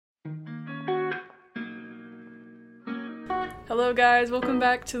Hello guys, welcome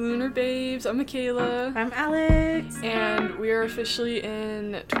back to Lunar Babes. I'm Michaela. I'm Alex. And we are officially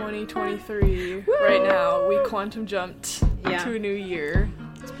in 2023 right now. We quantum jumped to a new year.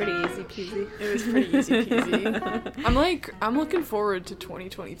 It's pretty easy peasy. It was pretty easy peasy. I'm looking forward to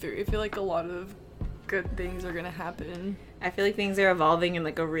 2023. I feel like a lot of good things are gonna happen. I feel like things are evolving in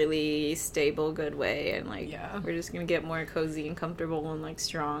like a really stable, good way, and we're just gonna get more cozy and comfortable and like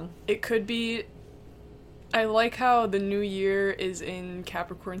strong. It could be. I like how the new year is in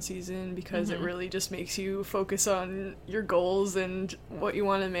Capricorn season because it really just makes you focus on your goals and what you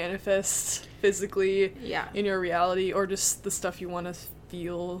want to manifest physically in your reality, or just the stuff you want to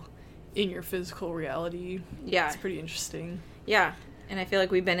feel in your physical reality. Yeah. It's pretty interesting. Yeah. And I feel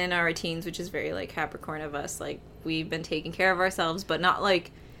like we've been in our routines, which is very like Capricorn of us. Like we've been taking care of ourselves, but not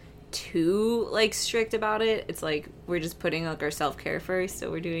like too like strict about it. It's like we're just putting like our self-care first,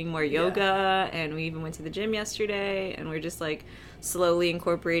 so we're doing more yoga and we even went to the gym yesterday, and we're just like slowly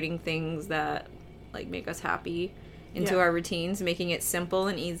incorporating things that like make us happy into our routines, making it simple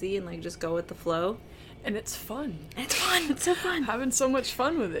and easy and like just go with the flow. And it's fun. It's so fun. Having so much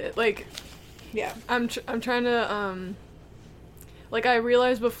fun with it. Like I'm trying to like I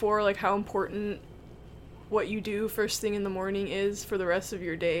realized before like how important what you do first thing in the morning is for the rest of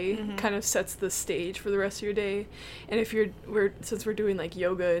your day. Kind of sets the stage for the rest of your day. And if since we're doing like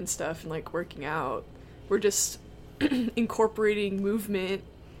yoga and stuff and like working out, we're just incorporating movement,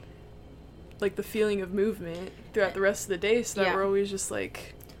 like the feeling of movement throughout the rest of the day, so that we're always just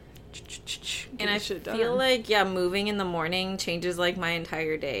like and I feel like moving in the morning changes like my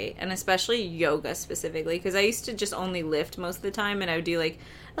entire day, and especially yoga specifically, because I used to just only lift most of the time, and I would do like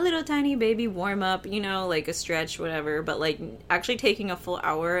a little tiny baby warm up, you know, like a stretch, whatever, but like actually taking a full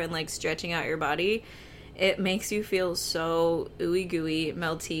hour and like stretching out your body, it makes you feel so ooey gooey,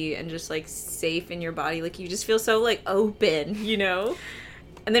 melty, and just like safe in your body. Like you just feel so like open, you know.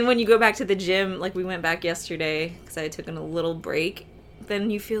 And then when you go back to the gym, like we went back yesterday because I had taken a little break,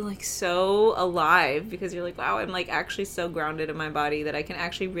 then you feel like so alive because you're like, wow, I'm like actually so grounded in my body that I can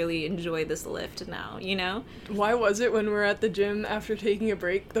actually really enjoy this lift now, you know? Why was it when we were at the gym after taking a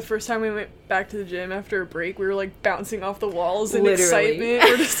break, the first time we went back to the gym after a break, we were like bouncing off the walls in excitement.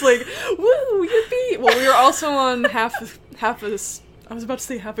 We're just like, woo, yippee. Well, we were also on half a gram. Half a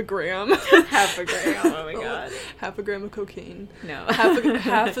gram, oh my god. Half a gram of cocaine. No.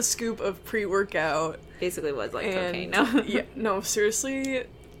 half a scoop of pre-workout. Basically was like cocaine, no? Yeah, no, seriously.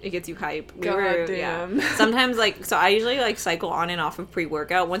 It gets you hype. Damn. Sometimes, like, so I usually, like, cycle on and off of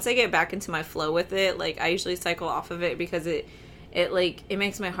pre-workout. Once I get back into my flow with it, like, I usually cycle off of it because it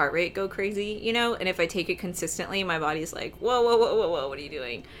makes my heart rate go crazy, you know? And if I take it consistently, my body's like, whoa, what are you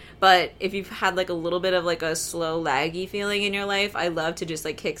doing? But if you've had, like, a little bit of, like, a slow, laggy feeling in your life, I love to just,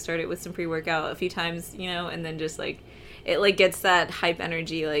 like, kickstart it with some pre-workout a few times, you know? And then just, like, it, like, gets that hype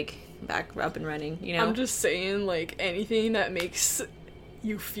energy, like, back up and running, you know? I'm just saying, like, anything that makes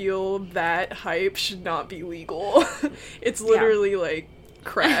you feel that hype should not be legal. It's literally, like,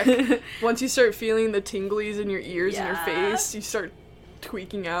 crack. Once you start feeling the tinglies in your ears and your face, you start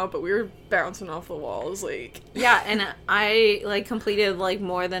tweaking out, but we were bouncing off the walls, like... Yeah, and I, like, completed, like,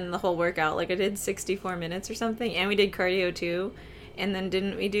 more than the whole workout. Like, I did 64 minutes or something, and we did cardio, too. And then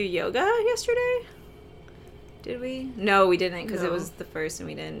didn't we do yoga yesterday? Did we? No, we didn't, because it was the first and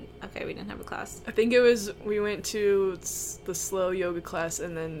we didn't have a class. I think it was, we went to the slow yoga class,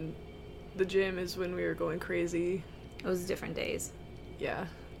 and then the gym is when we were going crazy. It was different days. Yeah.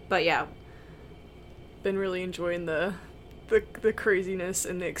 But yeah. Been really enjoying the craziness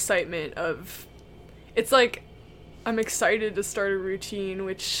and the excitement of... It's like, I'm excited to start a routine,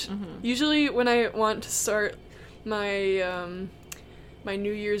 which usually when I want to start my... my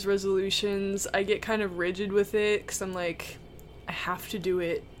New Year's resolutions, I get kind of rigid with it because I'm like, I have to do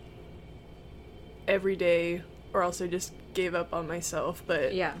it every day or else I just gave up on myself.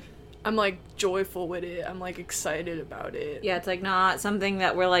 But I'm like joyful with it. I'm like excited about it. Yeah, it's like not something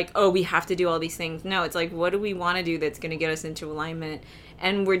that we're like, oh, we have to do all these things. No, it's like, what do we want to do that's going to get us into alignment?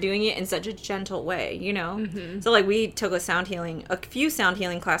 And we're doing it in such a gentle way, you know? So like we took a few sound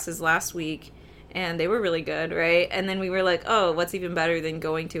healing classes last week, and they were really good, right? And then we were like, oh, what's even better than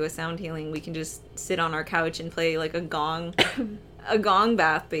going to a sound healing? We can just sit on our couch and play like a gong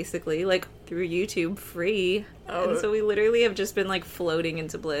bath, basically, like through YouTube, free. And so we literally have just been like floating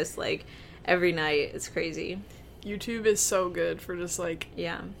into bliss like every night. It's crazy. YouTube is so good for just like,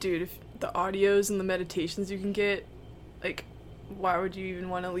 dude, if the audios and the meditations you can get, like, why would you even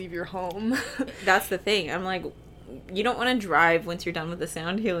want to leave your home? That's the thing. I'm like, you don't want to drive once you're done with the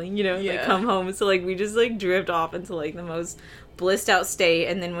sound healing, you know, like come home. So like we just like drift off into like the most blissed out state,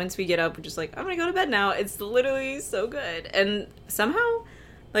 and then once we get up, we're just like, I'm gonna go to bed now. It's literally so good. And somehow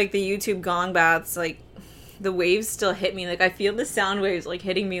like the YouTube gong baths, like the waves still hit me. Like I feel the sound waves like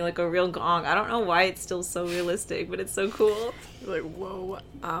hitting me like a real gong. I don't know why it's still so realistic, but it's so cool. You're like, whoa,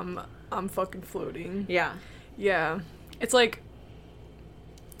 I'm fucking floating. Yeah. It's like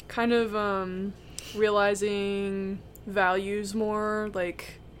kind of realizing values more,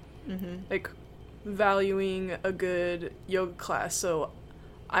 like like valuing a good yoga class. So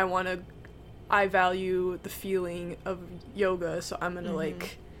I value the feeling of yoga, so I'm gonna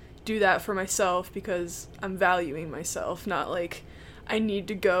like do that for myself because I'm valuing myself, not like I need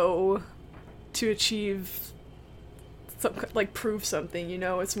to go to achieve some, like prove something, you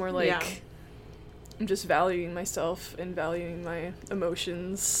know. It's more like I'm just valuing myself and valuing my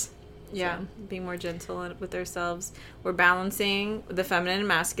emotions. Yeah, so. Being more gentle with ourselves. We're balancing the feminine and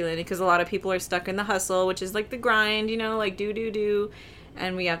masculine because a lot of people are stuck in the hustle, which is like the grind, you know, like do.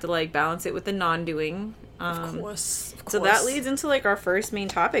 And we have to like balance it with the non-doing. Of course. So that leads into like our first main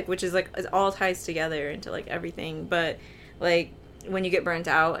topic, which is like it all ties together into like everything. But like when you get burnt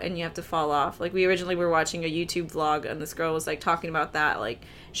out and you have to fall off, like we originally were watching a YouTube vlog and this girl was like talking about that. Like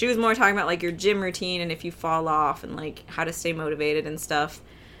she was more talking about like your gym routine and if you fall off and like how to stay motivated and stuff.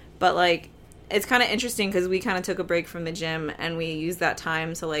 But like it's kind of interesting because we kind of took a break from the gym and we used that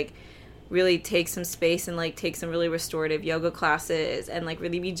time to like really take some space and like take some really restorative yoga classes and like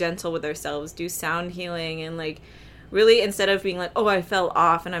really be gentle with ourselves, do sound healing, and like really instead of being like, oh, I fell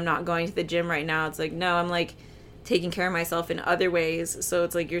off and I'm not going to the gym right now, it's like, no, I'm like taking care of myself in other ways. So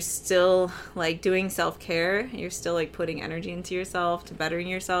it's like you're still like doing self-care, you're still like putting energy into yourself to bettering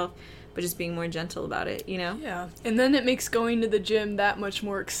yourself, but just being more gentle about it, you know? Yeah. And then it makes going to the gym that much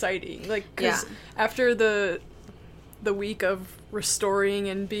more exciting. Like, because after the week of restoring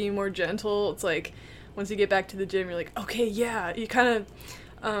and being more gentle, it's like once you get back to the gym, you're like, okay, yeah. You kind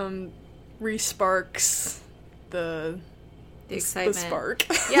of re-sparks the excitement. The spark.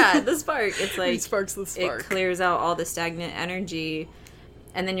 Yeah, the spark. It's like re-sparks the spark. It clears out all the stagnant energy.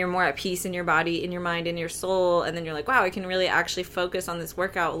 And then you're more at peace in your body, in your mind, in your soul. And then you're like, wow, I can really actually focus on this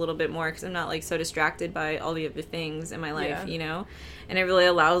workout a little bit more because I'm not, like, so distracted by all the other things in my life, you know? And it really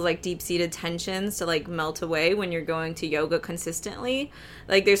allows, like, deep-seated tensions to, like, melt away when you're going to yoga consistently.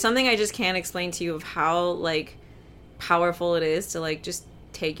 Like, there's something I just can't explain to you of how, like, powerful it is to, like, just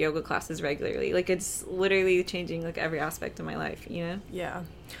take yoga classes regularly. Like, it's literally changing, like, every aspect of my life, you know? Yeah.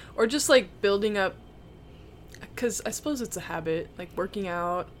 Or just, like, building up. Because I suppose it's a habit, like working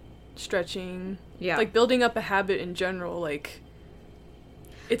out, stretching, like building up a habit in general. Like,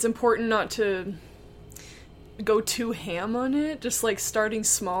 it's important not to go too ham on it, just like starting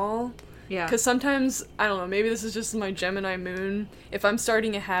small. Yeah. Because sometimes, I don't know, maybe this is just my Gemini moon. If I'm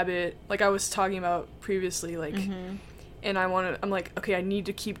starting a habit, like I was talking about previously, like, and I'm like, okay, I need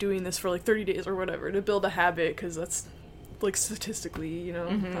to keep doing this for like 30 days or whatever to build a habit, because that's like statistically, you know,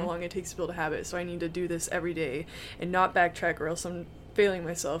 how long it takes to build a habit. So I need to do this every day and not backtrack or else I'm failing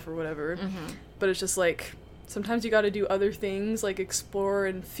myself or whatever. But it's just like sometimes you got to do other things, like explore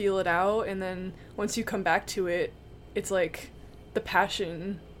and feel it out, and then once you come back to it, it's like the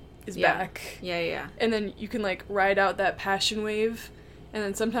passion is back. And then you can like ride out that passion wave, and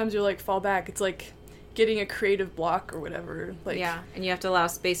then sometimes you'll like fall back. It's like getting a creative block or whatever. Like, and you have to allow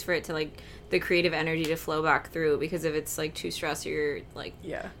space for it to like the creative energy to flow back through, because if it's like too stressed or you're like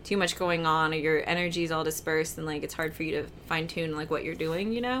too much going on or your energy is all dispersed, then like it's hard for you to fine tune like what you're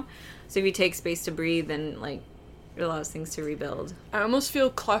doing, you know? So if you take space to breathe, then like it allows things to rebuild. I almost feel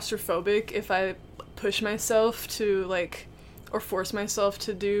claustrophobic if I push myself to like, or force myself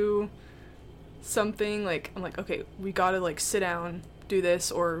to do something. Like I'm like, okay, we gotta like sit down, do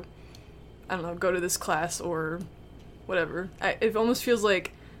this, or I don't know, go to this class or whatever. It almost feels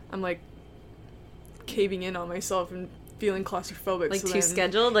like I'm like caving in on myself and feeling claustrophobic. Like so too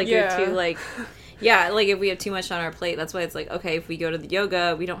scheduled? Like you're too like... Yeah, like if we have too much on our plate, that's why it's like, okay, if we go to the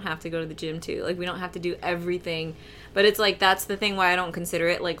yoga, we don't have to go to the gym too. Like we don't have to do everything. But it's like, that's the thing why I don't consider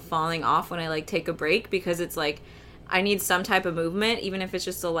it like falling off when I like take a break, because it's like, I need some type of movement, even if it's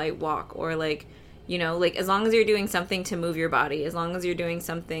just a light walk, or like, you know, like as long as you're doing something to move your body, as long as you're doing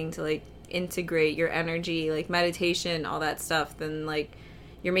something to like integrate your energy, like meditation, all that stuff, then like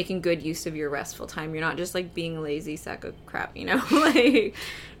you're making good use of your restful time. You're not just like being a lazy sack of crap, you know? Like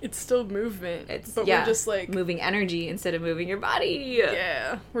it's still movement. But we're just like moving energy instead of moving your body.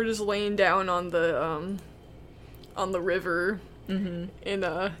 Yeah. We're just laying down on the river in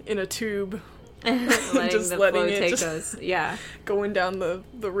a tube. Just letting it take us. Going down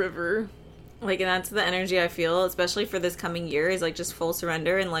the river. Like, and that's the energy I feel, especially for this coming year, is like just full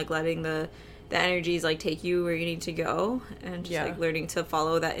surrender and like letting the energies like take you where you need to go, and just like learning to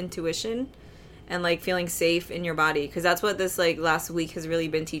follow that intuition and like feeling safe in your body, because that's what this like last week has really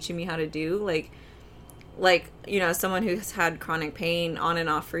been teaching me how to do. Like, you know, someone who's had chronic pain on and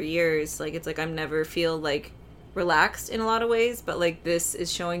off for years, like it's like I'm never feel like relaxed in a lot of ways, but like this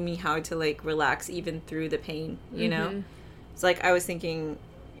is showing me how to like relax even through the pain, you know. It's like I was thinking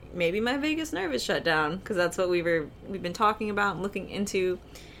maybe my vagus nerve is shut down, because that's what we've been talking about and looking into.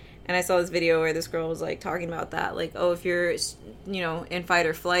 And I saw this video where this girl was like talking about that, like, oh, if you're, you know, in fight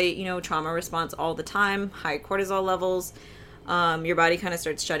or flight, you know, trauma response all the time, high cortisol levels, your body kind of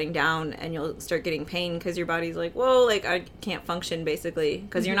starts shutting down, and you'll start getting pain because your body's like, whoa, like I can't function, basically,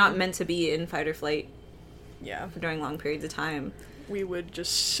 because you're not meant to be in fight or flight for during long periods of time. We would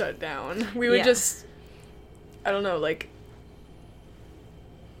just shut down. We would just, I don't know, like,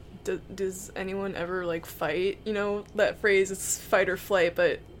 does anyone ever like fight? You know, that phrase, it's fight or flight,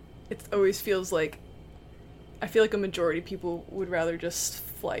 but it always feels like, I feel like a majority of people would rather just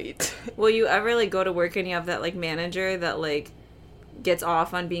flight. Will you ever like go to work and you have that like manager that like gets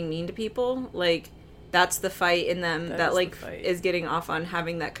off on being mean to people? Like, that's the fight in them, that like is getting off on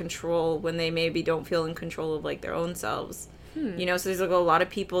having that control when they maybe don't feel in control of like their own selves. You know, so there's like a lot of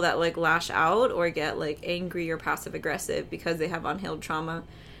people that like lash out or get like angry or passive aggressive because they have unhealed trauma.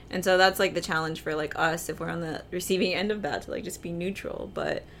 And so that's like the challenge for like us, if we're on the receiving end of that, to like just be neutral.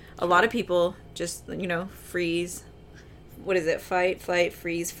 But a lot of people just, you know, freeze. What is it? Fight, flight,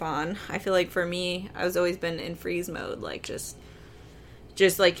 freeze, fawn. I feel like for me, I was always been in freeze mode. Like just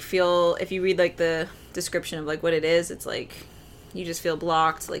like feel, if you read like the description of like what it is, it's like you just feel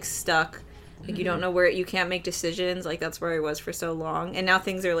blocked, like stuck. Like you don't know where, you can't make decisions. Like that's where I was for so long. And now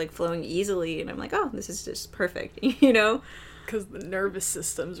things are like flowing easily. And I'm like, oh, this is just perfect, you know? Because the nervous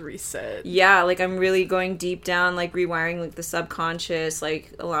system's reset. Yeah, like I'm really going deep down, like rewiring like the subconscious,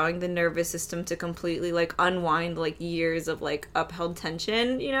 like allowing the nervous system to completely like unwind like years of like upheld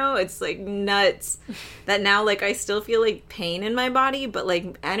tension, you know? It's like nuts that now like I still feel like pain in my body, but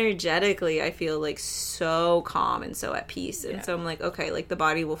like energetically I feel like so calm and so at peace. And so I'm like, okay, like the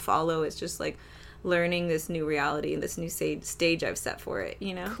body will follow. It's just like learning this new reality and this new stage I've set for it,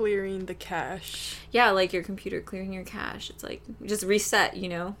 you know? Clearing the cache. Yeah, like your computer clearing your cache. It's like, just reset, you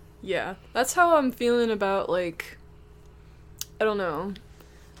know? Yeah. That's how I'm feeling about, like, I don't know,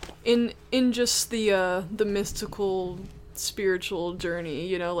 in just the mystical, spiritual journey,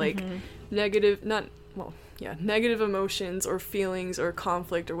 you know? Like, negative emotions or feelings or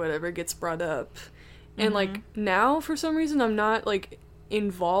conflict or whatever gets brought up. And, like, now, for some reason, I'm not, like,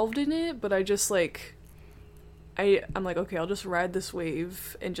 involved in it, but I just like I'm like, okay, I'll just ride this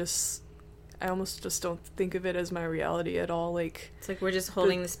wave, and just I almost just don't think of it as my reality at all. Like it's like we're just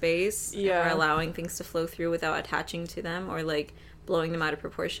holding the space, and we're allowing things to flow through without attaching to them or like blowing them out of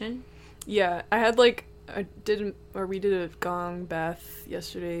proportion. I had like we did a gong bath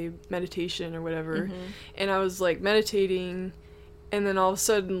yesterday, meditation or whatever, and I was like meditating, and then all of a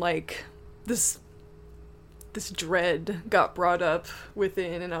sudden like this dread got brought up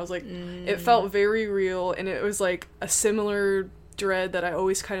within, and I was like, it felt very real, and it was like a similar dread that I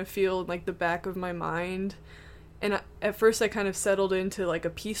always kind of feel in like the back of my mind. And at first I kind of settled into like a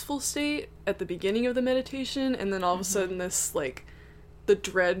peaceful state at the beginning of the meditation, and then all of a sudden this like the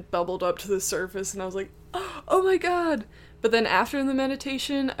dread bubbled up to the surface, and I was like, oh my god. But then after the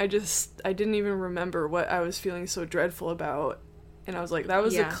meditation, I didn't even remember what I was feeling so dreadful about, and I was like, that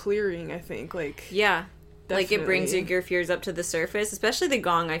was a clearing, I think. Like Definitely. Like, it brings your fears up to the surface, especially the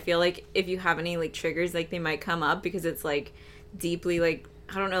gong. I feel like if you have any, like, triggers, like, they might come up because it's, like, deeply, like,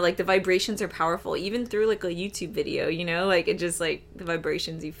 I don't know, like, the vibrations are powerful, even through, like, a YouTube video, you know? Like, it just, like, the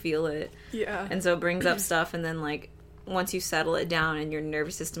vibrations, you feel it. Yeah. And so it brings up stuff, and then, like, once you settle it down and your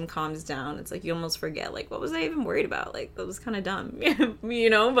nervous system calms down, it's, like, you almost forget, like, what was I even worried about? Like, that was kind of dumb, you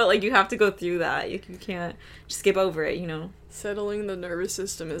know? But, like, you have to go through that. You can't just skip over it, you know? Settling the nervous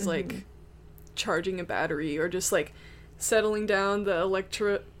system is, like, charging a battery, or just like settling down the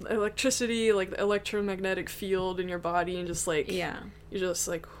electricity, like the electromagnetic field in your body, and just like you're just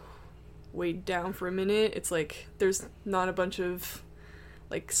like weighed down for a minute. It's like there's not a bunch of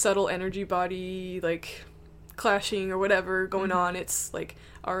like subtle energy body like clashing or whatever going on. It's like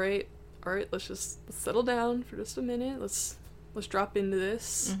all right, let's settle down for just a minute, let's drop into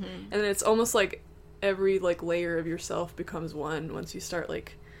this, and then it's almost like every like layer of yourself becomes one once you start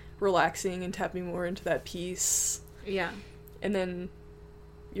like relaxing and tapping more into that peace. Yeah. And then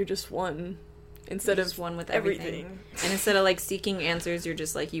you're just one instead of one with everything. And instead of like seeking answers, you're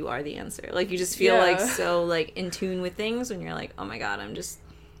just like, you are the answer. Like you just feel like so like in tune with things when you're like, oh my god, I'm just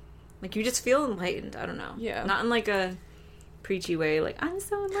Like, you just feel enlightened. I don't know. Yeah. Not in, like, a preachy way, like, I'm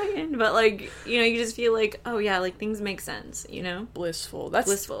so enlightened. But, like, you know, you just feel like, oh, yeah, like, things make sense, you know? Blissful.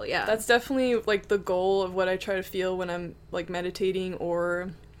 Blissful, yeah. That's definitely, like, the goal of what I try to feel when I'm, like, meditating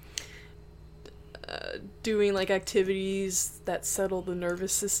or doing, like, activities that settle the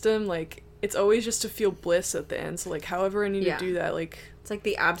nervous system. Like, it's always just to feel bliss at the end. So, like, however I need to do that, like... It's like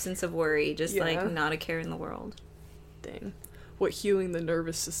the absence of worry, just, like, not a care in the world. Dang. What healing the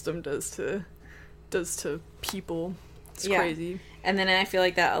nervous system does to people. It's crazy. And then I feel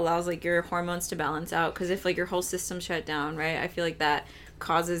like that allows, like, your hormones to balance out, because if, like, your whole system shut down, right, I feel like that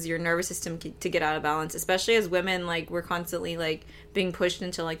causes your nervous system to get out of balance, especially as women. Like, we're constantly, like, being pushed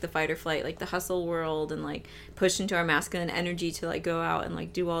into, like, the fight or flight, like, the hustle world, and, like, pushed into our masculine energy to, like, go out and,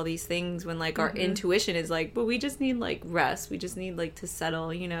 like, do all these things when, like, our intuition is like, but we just need, like, rest, we just need, like, to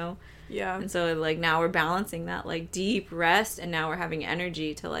settle, you know? Yeah. And so, like, now we're balancing that, like, deep rest, and now we're having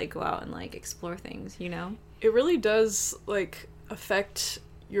energy to, like, go out and, like, explore things, you know? It really does, like, affect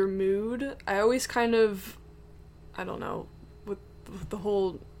your mood. I always kind of, I don't know, with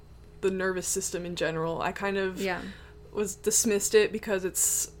the nervous system in general, I kind of was dismissed it because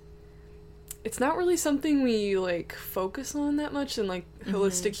it's not really something we, like, focus on that much in, like,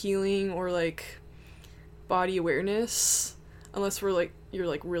 holistic healing or, like, body awareness, unless you're,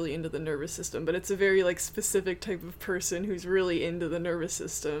 like, really into the nervous system. But it's a very, like, specific type of person who's really into the nervous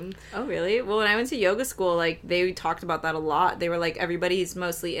system. Oh, really? Well, when I went to yoga school, like, they talked about that a lot. They were like, everybody's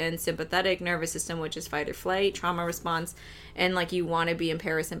mostly in sympathetic nervous system, which is fight or flight, trauma response, and, like, you want to be in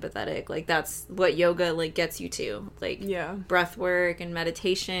parasympathetic. Like, that's what yoga, like, gets you to. Like, breath work and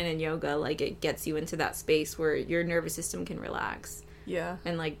meditation and yoga, like, it gets you into that space where your nervous system can relax. Yeah.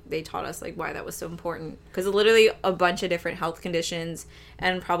 And, like, they taught us, like, why that was so important. Because literally a bunch of different health conditions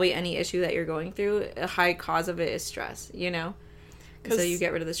and probably any issue that you're going through, a high cause of it is stress, you know? So you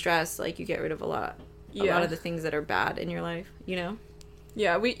get rid of the stress, like, you get rid of a lot of the things that are bad in your life, you know?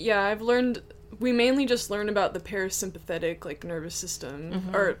 Yeah, I've learned... We mainly just learn about the parasympathetic, like, nervous system,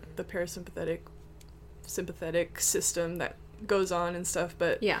 or the sympathetic system that goes on and stuff,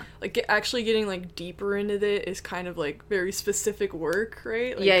 but like, actually getting, like, deeper into it is kind of, like, very specific work,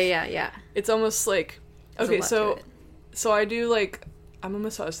 right? Like, yeah. It's almost like, okay, so I do, like, I'm a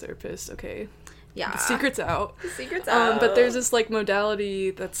massage therapist, okay? Yeah. The secret's out. But there's this, like,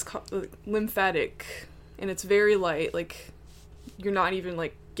 modality that's called, like, lymphatic, and it's very light, like, you're not even,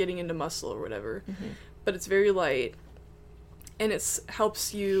 like, getting into muscle or whatever, but it's very light, and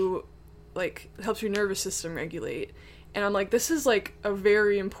helps your nervous system regulate. And I'm like, this is, like, a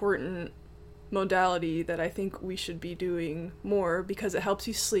very important modality that I think we should be doing more, because it helps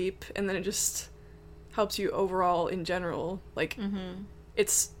you sleep, and then it just helps you overall in general. Like,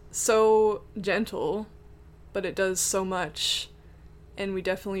 it's so gentle, but it does so much, and we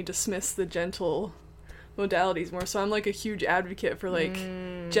definitely dismiss the gentle modalities more. So I'm, like, a huge advocate for, like,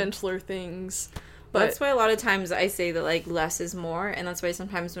 gentler things. But that's why a lot of times I say that, like, less is more, and that's why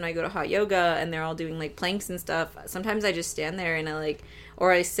sometimes when I go to hot yoga and they're all doing, like, planks and stuff, sometimes I just stand there and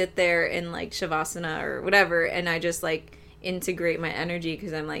I sit there in, like, shavasana or whatever, and I just, like, integrate my energy,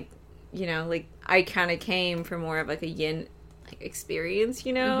 because I'm, like, you know, like, I kind of came from more of, like, a yin, like, experience,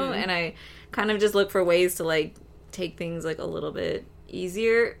 you know, and I kind of just look for ways to, like, take things, like, a little bit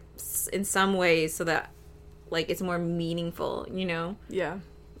easier in some ways, so that, like, it's more meaningful, you know? Yeah.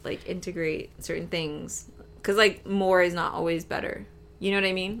 Like, integrate certain things. Because, like, more is not always better. You know what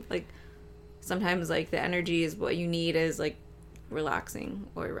I mean? Like, sometimes, like, the energy is what you need is, like, relaxing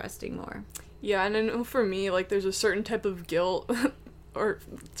or resting more. Yeah, and I know for me, like, there's a certain type of guilt or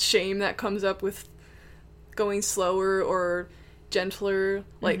shame that comes up with going slower or gentler.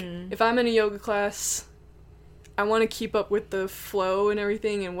 Like, if I'm in a yoga class, I want to keep up with the flow and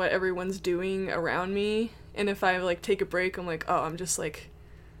everything and what everyone's doing around me. And if I, like, take a break, I'm like, oh, I'm just, like,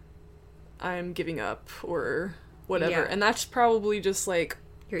 I'm giving up or whatever. And that's probably just, like,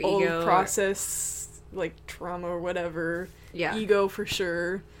 your old ego process, like, trauma or whatever. Yeah. Ego for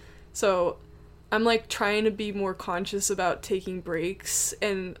sure. So I'm, like, trying to be more conscious about taking breaks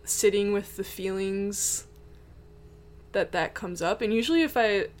and sitting with the feelings that comes up. And usually if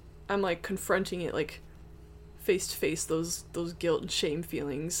I'm, like, confronting it, like, face to face, those guilt and shame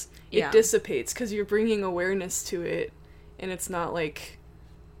feelings, it dissipates, because you're bringing awareness to it, and it's not, like,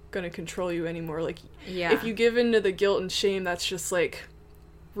 gonna control you anymore. Like, if you give into the guilt and shame, that's just, like,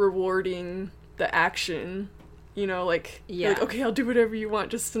 rewarding the action, you know, like, you're like, okay, I'll do whatever you want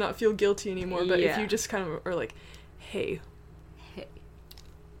just to not feel guilty anymore. But if you just kind of are like, hey,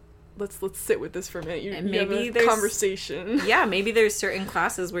 let's sit with this for a minute. And maybe you have a conversation. Yeah, maybe there's certain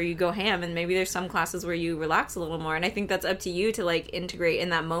classes where you go ham, and maybe there's some classes where you relax a little more. And I think that's up to you to, like, integrate in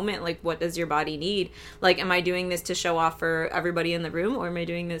that moment, like, what does your body need? Like, am I doing this to show off for everybody in the room, or am I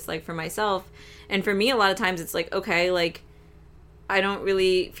doing this, like, for myself? And for me, a lot of times it's like, okay, like, I don't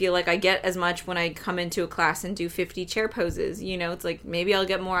really feel like I get as much when I come into a class and do 50 chair poses, you know? It's like, maybe I'll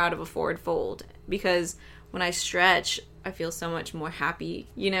get more out of a forward fold, because when I stretch, I feel so much more happy,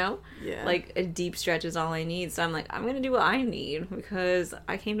 you know? Yeah. Like, a deep stretch is all I need. So I'm like, I'm going to do what I need because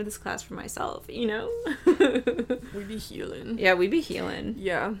I came to this class for myself, you know? We be healing. Yeah, we be healing.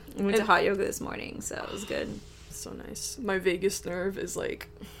 Yeah. We went to hot yoga this morning, so it was good. So nice. My vagus nerve is, like...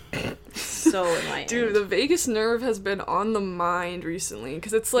 so enlightened. Dude, the vagus nerve has been on the mind recently.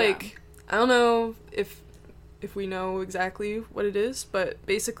 Because it's, like... Yeah. I don't know if we know exactly what it is, but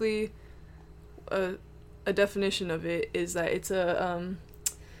basically... A definition of it is that it's a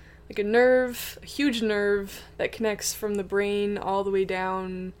nerve, a huge nerve that connects from the brain all the way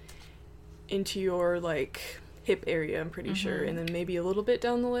down into your, like, hip area, I'm pretty sure, and then maybe a little bit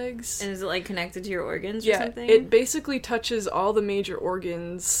down the legs. And is it, like, connected to your organs or something? Yeah, it basically touches all the major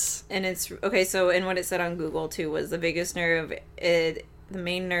organs. And it's, okay, so, and what it said on Google, too, was the vagus nerve, the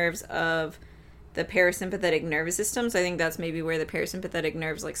main nerves of the parasympathetic nervous system. So I think that's maybe where the parasympathetic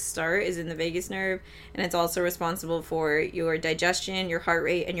nerves, like, start, is in the vagus nerve. And it's also responsible for your digestion, your heart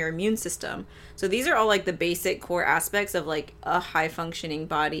rate, and your immune system. So these are all, like, the basic core aspects of, like, a high functioning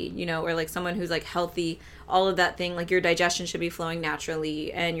body, you know, or, like, someone who's, like, healthy, all of that thing. Like, your digestion should be flowing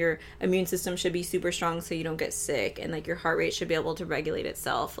naturally, and your immune system should be super strong so you don't get sick, and, like, your heart rate should be able to regulate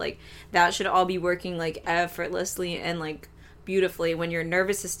itself. Like, that should all be working, like, effortlessly and, like, beautifully when your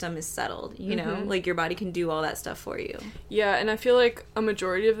nervous system is settled, you know? Like, your body can do all that stuff for you. Yeah, and I feel like a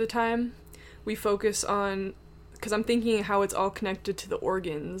majority of the time we focus on, because I'm thinking how it's all connected to the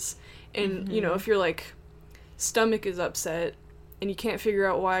organs, and you know, if your, like, stomach is upset and you can't figure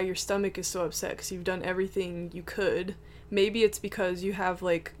out why your stomach is so upset because you've done everything you could, maybe it's because you have,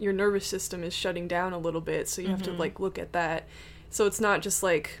 like, your nervous system is shutting down a little bit, so you have to, like, look at that. So it's not just,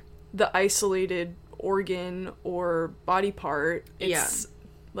 like, the isolated organ or body part. It's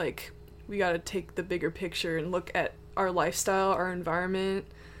like, we gotta take the bigger picture and look at our lifestyle, our environment,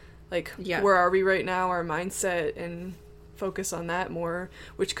 like, where are we right now, our mindset, and focus on that more,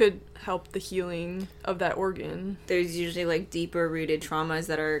 which could help the healing of that organ. There's usually, like, deeper rooted traumas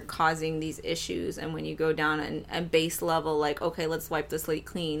that are causing these issues, and when you go down a base level, like, okay, let's wipe the slate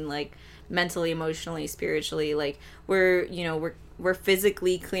clean, like, mentally, emotionally, spiritually, like, we're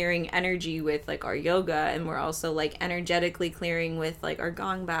physically clearing energy with, like, our yoga, and we're also, like, energetically clearing with, like, our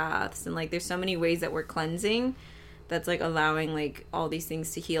gong baths, and, like, there's so many ways that we're cleansing that's, like, allowing, like, all these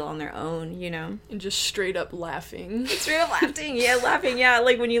things to heal on their own, you know? And just straight up laughing. Straight up laughing, yeah.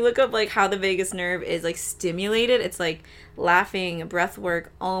 Like, when you look up, like, how the vagus nerve is, like, stimulated, it's, like, laughing, breath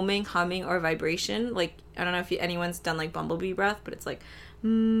work, oming, humming, or vibration. Like, I don't know if anyone's done, like, bumblebee breath, but it's, like,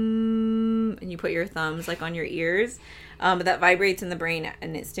 and you put your thumbs, like, on your ears. But that vibrates in the brain,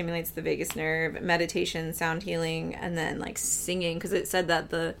 and it stimulates the vagus nerve. Meditation, sound healing, and then, like, singing, because it said that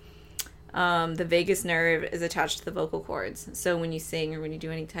the vagus nerve is attached to the vocal cords. So when you sing or when you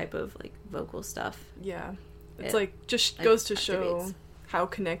do any type of, like, vocal stuff, it's like, just goes to show how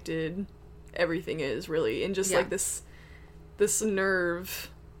connected everything is, really, and just like this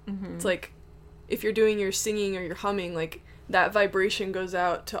nerve. It's like, if you're doing your singing or your humming, like, that vibration goes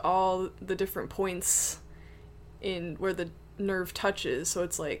out to all the different points in where the nerve touches, so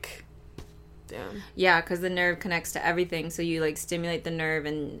it's like, damn. Yeah, because the nerve connects to everything, so you, like, stimulate the nerve,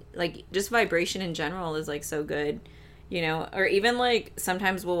 and, like, just vibration in general is, like, so good, you know? Or even, like,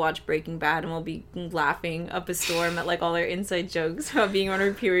 sometimes we'll watch Breaking Bad and we'll be laughing up a storm at, like, all their inside jokes about being on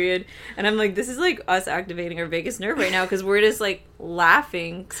our period, and I'm like, this is, like, us activating our vagus nerve right now, because we're just, like,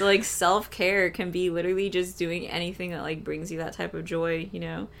 laughing. So, like, self-care can be literally just doing anything that, like, brings you that type of joy, you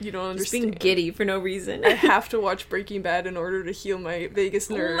know? You don't understand. Just being giddy for no reason. I have to watch Breaking Bad in order to heal my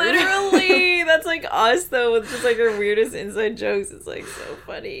vagus nerve. Literally! That's, like, us, though, with just, like, our weirdest inside jokes. It's, like, so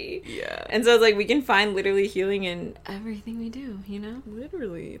funny. Yeah. And so it's, like, we can find literally healing in everything we do, you know?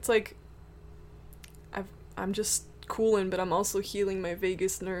 Literally. It's, like, I'm just cooling, but I'm also healing my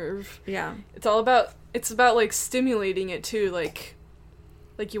vagus nerve. Yeah. It's about, like, stimulating it, too. Like,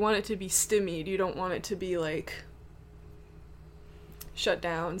 you want it to be stimmied. You don't want it to be, like, shut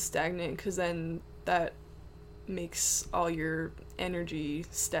down, stagnant, because then that makes all your energy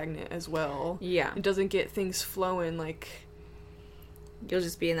stagnant as well. Yeah. It doesn't get things flowing, like... You'll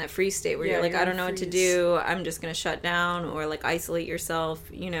just be in that freeze state where you're like, I don't know what to do, I'm just gonna shut down, or, like, isolate yourself,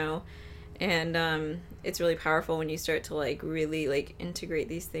 you know? And it's really powerful when you start to like really like integrate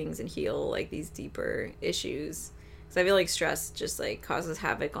these things and heal like these deeper issues. Because I feel like stress just like causes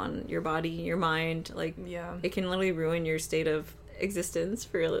havoc on your body, your mind. Like, yeah, it can literally ruin your state of existence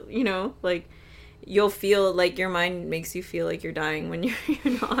for, you know, like you'll feel like your mind makes you feel like you're dying when you're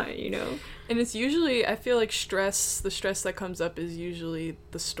not, you know. And it's usually, I feel like the stress that comes up is usually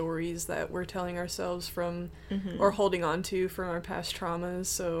the stories that we're telling ourselves from or holding on to from our past traumas.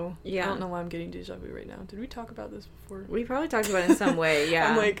 So yeah, I don't know why I'm getting deja vu right now. Did we talk about this before? We probably talked about it in some way,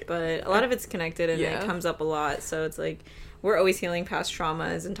 yeah. I'm like, but a lot of it's connected and it comes up a lot. So it's like we're always healing past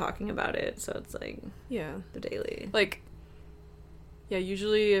traumas and talking about it. So it's like the daily. Like, yeah,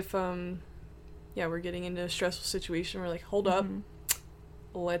 usually if we're getting into a stressful situation, we're like, hold up,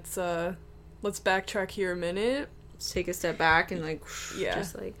 let's backtrack here a minute. Let's take a step back and like,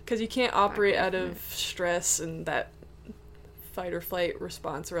 just like, because you can't operate out of stress and that fight or flight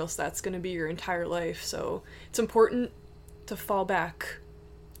response, or else that's going to be your entire life. So it's important to fall back,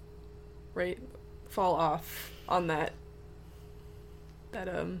 right? Fall off on that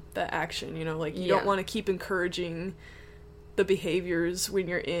action, you know, like you don't want to keep encouraging the behaviors when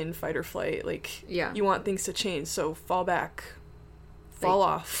you're in fight or flight. Like, you want things to change, so fall back, fall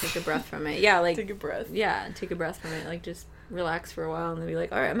off, take a breath from it. Yeah, like take a breath. Yeah, take a breath from it. Like, just relax for a while and then be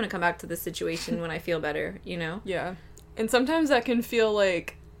like, all right, I'm gonna come back to this situation when I feel better, you know. Yeah. And sometimes that can feel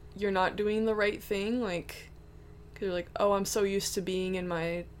like you're not doing the right thing, like, because you're like, oh, I'm so used to being in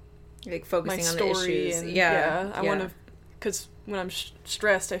my like focusing on the issues. And I want to, because when I'm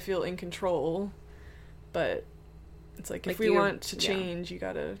stressed I feel in control, but it's like if we want to change, you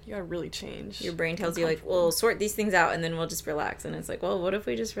gotta really change. Your brain tells you like, well, sort these things out and then we'll just relax. And it's like, well, what if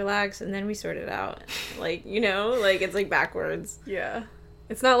we just relax and then we sort it out? Like, you know, like it's like backwards. Yeah.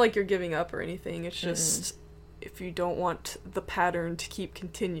 It's not like you're giving up or anything. It's just if you don't want the pattern to keep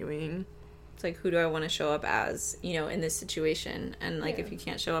continuing. It's like, who do I want to show up as, you know, in this situation? And like, if you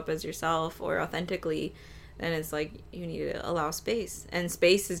can't show up as yourself or authentically, then it's like you need to allow space. And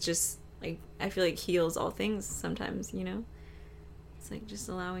space is just like, I feel like heals all things sometimes, you know? It's like just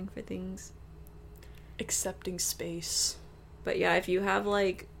allowing for things. Accepting space. But yeah, if you have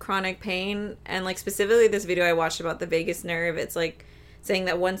like chronic pain, and like specifically this video I watched about the vagus nerve, it's like saying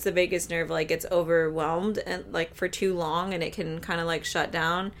that once the vagus nerve like gets overwhelmed and like for too long and it can kind of like shut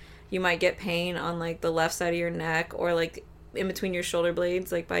down, you might get pain on like the left side of your neck or like in between your shoulder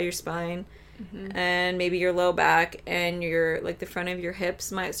blades, like by your spine. And maybe your low back and your like the front of your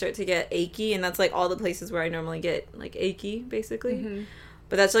hips might start to get achy, and that's like all the places where I normally get like achy basically.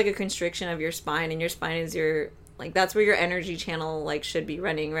 But that's like a constriction of your spine, and your spine is your like that's where your energy channel like should be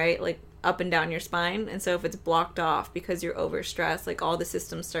running, right? Like up and down your spine. And so if it's blocked off because you're overstressed, like all the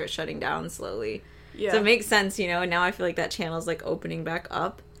systems start shutting down slowly. So it makes sense, you know. And now I feel like that channel is like opening back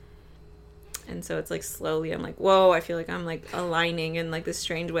up. And so it's like slowly I'm like, whoa, I feel like I'm like aligning in like this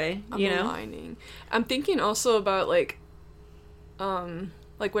strange way, you know? Aligning. I'm thinking also about like when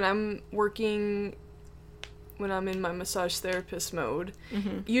I'm working, when I'm in my massage therapist mode,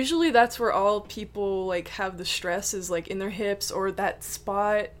 usually that's where all people like have the stress is like in their hips or that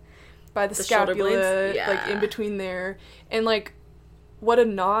spot by the scapula, like in between there. And like what a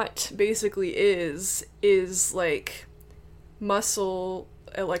knot basically is like muscle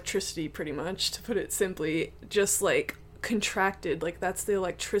electricity, pretty much, to put it simply, just like contracted. Like that's the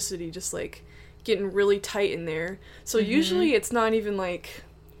electricity just like getting really tight in there. So usually it's not even like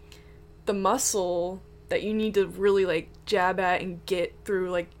the muscle that you need to really like jab at and get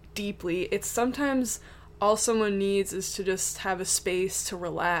through like deeply. It's sometimes all someone needs is to just have a space to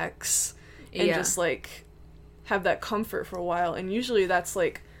relax and just like have that comfort for a while. And usually that's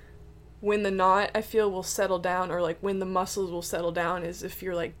like when the knot, I feel, will settle down, or like when the muscles will settle down, is if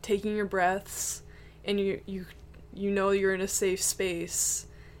you're like taking your breaths and you know you're in a safe space,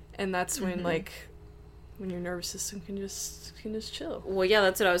 and that's when like when your nervous system can just chill. Well, yeah,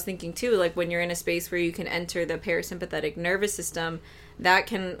 that's what I was thinking too. Like when you're in a space where you can enter the parasympathetic nervous system, that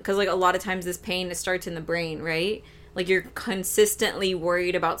can, because like a lot of times this pain, it starts in the brain, right? Like you're consistently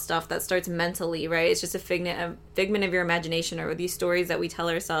worried about stuff that starts mentally, right? It's just a figment of your imagination, or these stories that we tell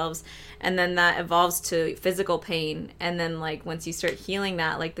ourselves, and then that evolves to physical pain. And then like once you start healing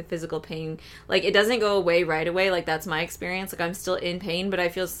that, like the physical pain, like it doesn't go away right away. Like that's my experience. Like I'm still in pain, but I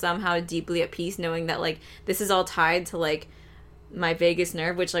feel somehow deeply at peace knowing that like this is all tied to like my vagus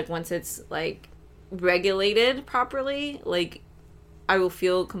nerve, which like once it's like regulated properly, like I will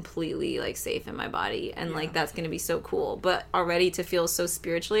feel completely like safe in my body, and like that's gonna be so cool. But already to feel so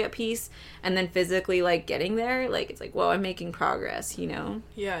spiritually at peace, and then physically like getting there, like it's like, whoa, I'm making progress, you know?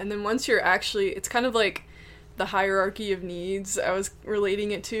 Yeah. And then once you're actually, it's kind of like the hierarchy of needs I was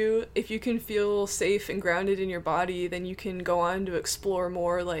relating it to, if you can feel safe and grounded in your body, then you can go on to explore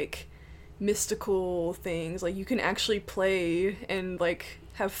more, like, mystical things. Like, you can actually play and, like,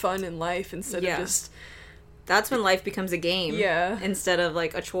 have fun in life instead of just... That's when life becomes a game. Yeah. Instead of,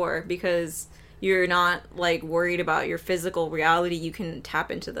 like, a chore, because you're not, like, worried about your physical reality. You can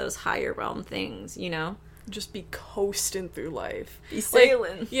tap into those higher realm things, you know? Just be coasting through life. Be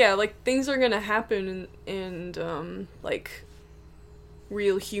sailing. Like, yeah, like, things are gonna happen and like,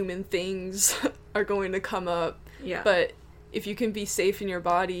 real human things are going to come up. Yeah. But if you can be safe in your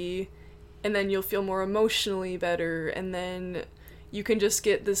body, and then you'll feel more emotionally better, and then you can just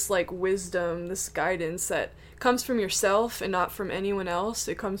get this, like, wisdom, this guidance that comes from yourself and not from anyone else.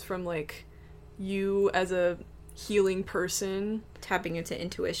 It comes from, like, you as a healing person. Tapping into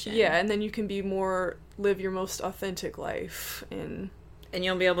intuition. Yeah, and then you can live your most authentic life, and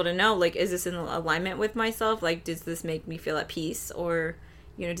you'll be able to know, like, is this in alignment with myself? Like, does this make me feel at peace? Or,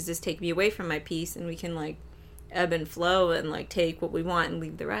 you know, does this take me away from my peace? And we can, like, ebb and flow and, like, take what we want and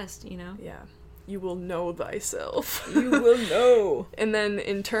leave the rest, you know? Yeah. You will know thyself. You will know. And then,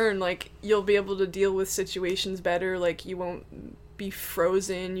 in turn, like, you'll be able to deal with situations better. Like, you won't be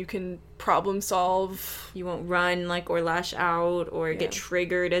frozen. You can problem solve. You won't run, like, or lash out or get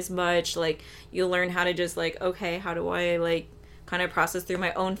triggered as much. Like, you'll learn how to just, like, okay, how do I, like, kind of process through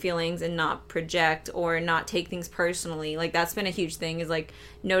my own feelings and not project or not take things personally. Like, that's been a huge thing, is, like,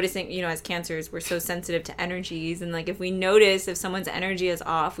 noticing, you know, as Cancers, we're so sensitive to energies. And, like, if we notice if someone's energy is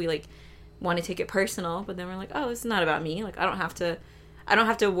off, we, like, want to take it personal. But then we're like, oh, it's not about me. Like, I don't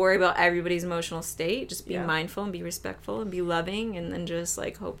have to worry about everybody's emotional state. Just be mindful and be respectful and be loving, and then just,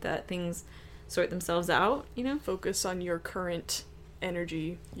 like, hope that things sort themselves out, you know? Focus on your current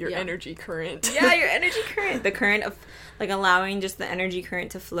energy, energy current. Yeah, your energy current. The current of, like, allowing just the energy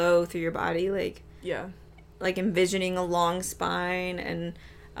current to flow through your body, like... Yeah. Like, envisioning a long spine and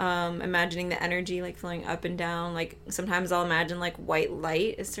imagining the energy, like, flowing up and down. Like, sometimes I'll imagine, like, white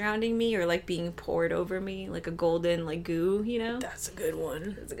light is surrounding me, or, like, being poured over me, like a golden, like, goo, you know? That's a good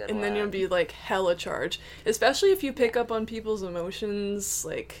one. That's a good one. And then you'll be, like, hella charged. Especially if you pick up on people's emotions,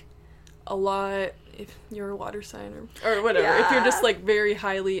 like, a lot, if you're a water sign or whatever. Yeah. If you're just, like, very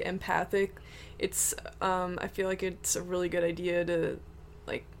highly empathic, it's, I feel like it's a really good idea to,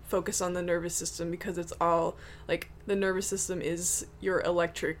 like, focus on the nervous system, because it's all, like, the nervous system is your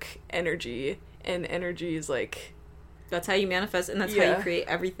electric energy, and energy is, like... That's how you manifest, and that's how you create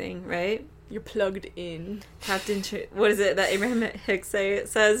everything, right? You're plugged in. Tapped into... What is it that Abraham Hicks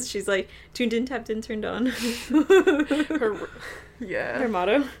says? She's like, tuned in, tapped in, turned on. Her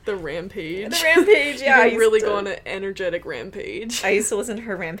motto. The rampage. The rampage, yeah. You can really go on an energetic rampage. I used to listen to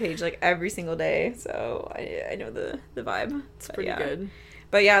her rampage, like, every single day, so I know the vibe. It's pretty good.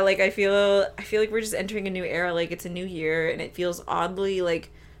 But yeah, like, I feel like we're just entering a new era. Like, it's a new year, and it feels oddly, like,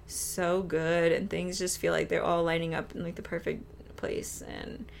 so good, and things just feel like they're all lining up in, like, the perfect place.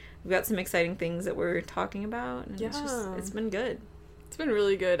 And we've got some exciting things that we're talking about, and it's been good. It's been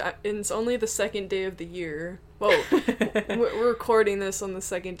really good. And it's only the second day of the year. Whoa. We're recording this on the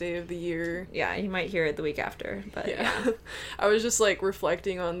second day of the year. Yeah, you might hear it the week after, but yeah. I was just, like,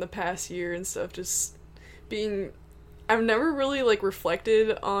 reflecting on the past year and stuff, just being... I've never really, like,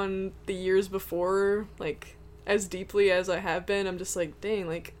 reflected on the years before, like, as deeply as I have been. I'm just like, dang,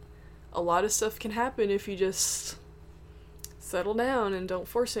 like, a lot of stuff can happen if you just settle down and don't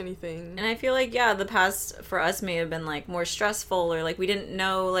force anything. And I feel like, yeah, the past for us may have been, like, more stressful, or, like, we didn't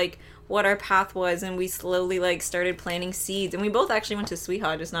know, like, what our path was, and we slowly, like, started planting seeds. And we both actually went to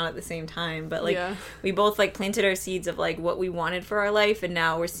Sweetheart, just not at the same time, but, like, we both, like, planted our seeds of, like, what we wanted for our life, and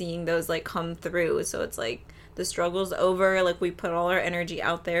now we're seeing those, like, come through. So it's like, the struggle's over, like, we put all our energy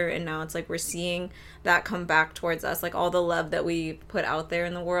out there, and now it's like we're seeing that come back towards us, like, all the love that we put out there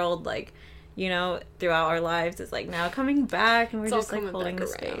in the world, like, you know, throughout our lives is, like, now coming back, and we're just, like, holding the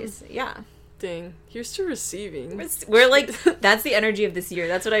space. Yeah. Dang. Here's to receiving. We're, like, that's the energy of this year.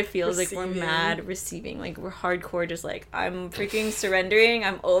 That's what I feel. Is, like, we're mad receiving. Like, we're hardcore, just, like, I'm freaking surrendering.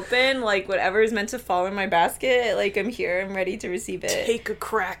 I'm open. Like, whatever is meant to fall in my basket, like, I'm here. I'm ready to receive it. Take a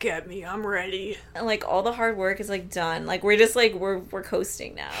crack at me. I'm ready. And, like, all the hard work is, like, done. Like, we're just, like, we're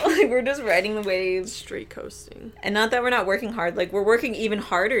coasting now. Like, we're just riding the waves. Straight coasting. And not that we're not working hard. Like, we're working even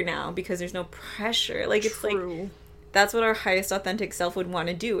harder now because there's no pressure. Like, it's, like... That's what our highest authentic self would want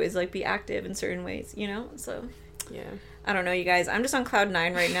to do, is, like, be active in certain ways, you know? So, yeah. I don't know, you guys. I'm just on cloud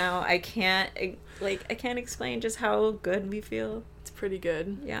 9 right now. I can't explain just how good we feel. It's pretty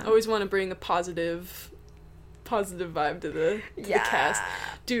good. Yeah. I always want to bring a positive vibe to the cast.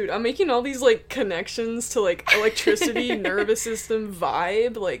 Dude, I'm making all these, like, connections to, like, electricity, nervous system,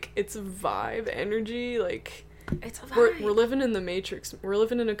 vibe. Like, it's vibe, energy, like... It's a vibe. We're living in the Matrix. We're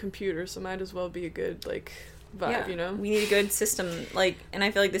living in a computer, so might as well be a good, like, vibe, you know? We need a good system, like, and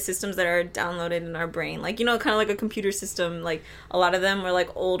I feel like the systems that are downloaded in our brain, like, you know, kind of like a computer system, like, a lot of them were, like,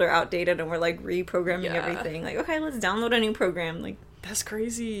 old or outdated, and we're, like, reprogramming everything. Like, okay, let's download a new program, like... That's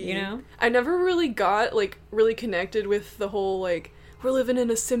crazy. You know? I never really got, like, really connected with the whole, like, we're living in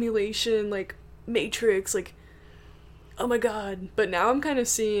a simulation, like, Matrix, like, oh my god. But now I'm kind of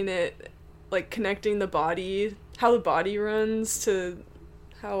seeing it, like, connecting the body, how the body runs to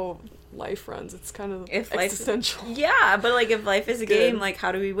how life runs. It's kind of existential. Yeah, but, like, if life is a game, like,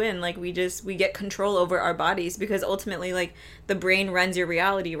 how do we win? Like, we get control over our bodies, because ultimately, like, the brain runs your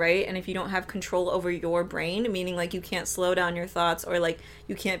reality, right? And if you don't have control over your brain, meaning, like, you can't slow down your thoughts, or, like,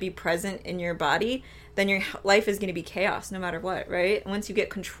 you can't be present in your body, then your life is going to be chaos no matter what, right? Once you get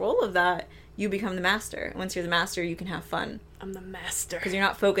control of that, you become the master. Once you're the master, you can have fun. I'm the master. Because you're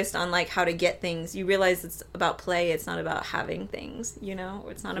not focused on, like, how to get things. You realize it's about play. It's not about having things, you know?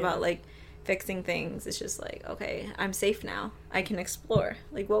 It's not about, like, fixing things. It's just like, okay, I'm safe now. I can explore.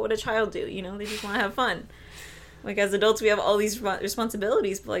 Like, what would a child do, you know? They just want to have fun. Like, as adults, we have all these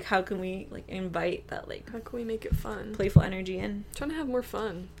responsibilities, but, like, how can we, like, invite that, like... How can we make it fun? Playful energy in? I'm trying to have more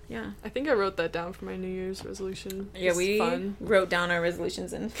fun. Yeah. I think I wrote that down for my New Year's resolution. Yeah, we wrote down our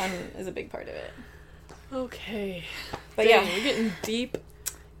resolutions, and fun is a big part of it. Okay. But yeah. We're getting deep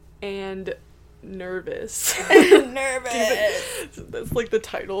and nervous. Nervous! That's, like, the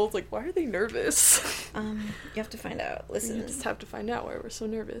title. It's like, why are they nervous? You have to find out. Listen. You just have to find out why we're so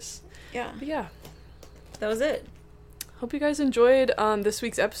nervous. Yeah. But yeah. That was it. Hope you guys enjoyed this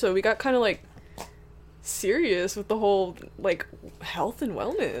week's episode. We got kind of, like, serious with the whole, like, health and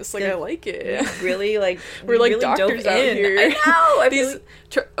wellness. Like, I like it. Really, like, we're like really doctors out here. I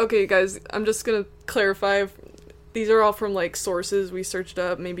know! Okay, guys, I'm just gonna clarify. These are all from, like, sources we searched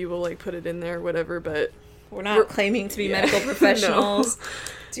up. Maybe we'll, like, put it in there, whatever, but... We're not claiming to be medical professionals. No.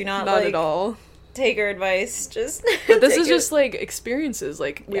 Do not at all. Take our advice. Just... But this is just, like, experiences.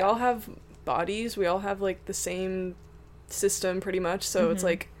 Like, we all have... bodies, we all have, like, the same system pretty much, so it's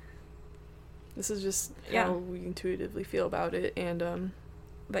like, this is just how we intuitively feel about it, and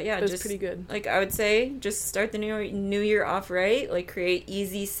but yeah, it's just pretty good. Like, I would say just start the new year off right. Like, create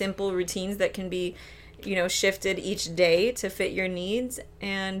easy, simple routines that can be, you know, shifted each day to fit your needs,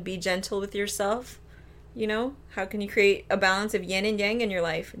 and be gentle with yourself. You know, how can you create a balance of yin and yang in your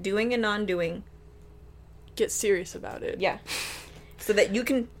life, doing and non-doing? Get serious about it. Yeah. So that you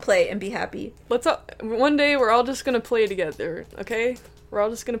can play and be happy. One day we're all just gonna play together, okay? We're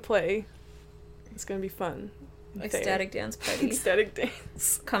all just gonna play. It's gonna be fun. Ecstatic dance party. Ecstatic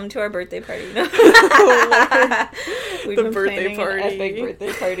dance. Come to our birthday party. No. We've been birthday party. An epic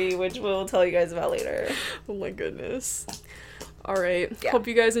birthday party, which we'll tell you guys about later. Oh my goodness. Alright. Yeah. Hope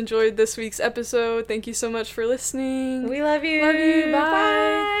you guys enjoyed this week's episode. Thank you so much for listening. We love you. Love you. Bye.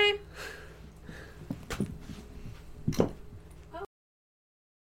 Bye.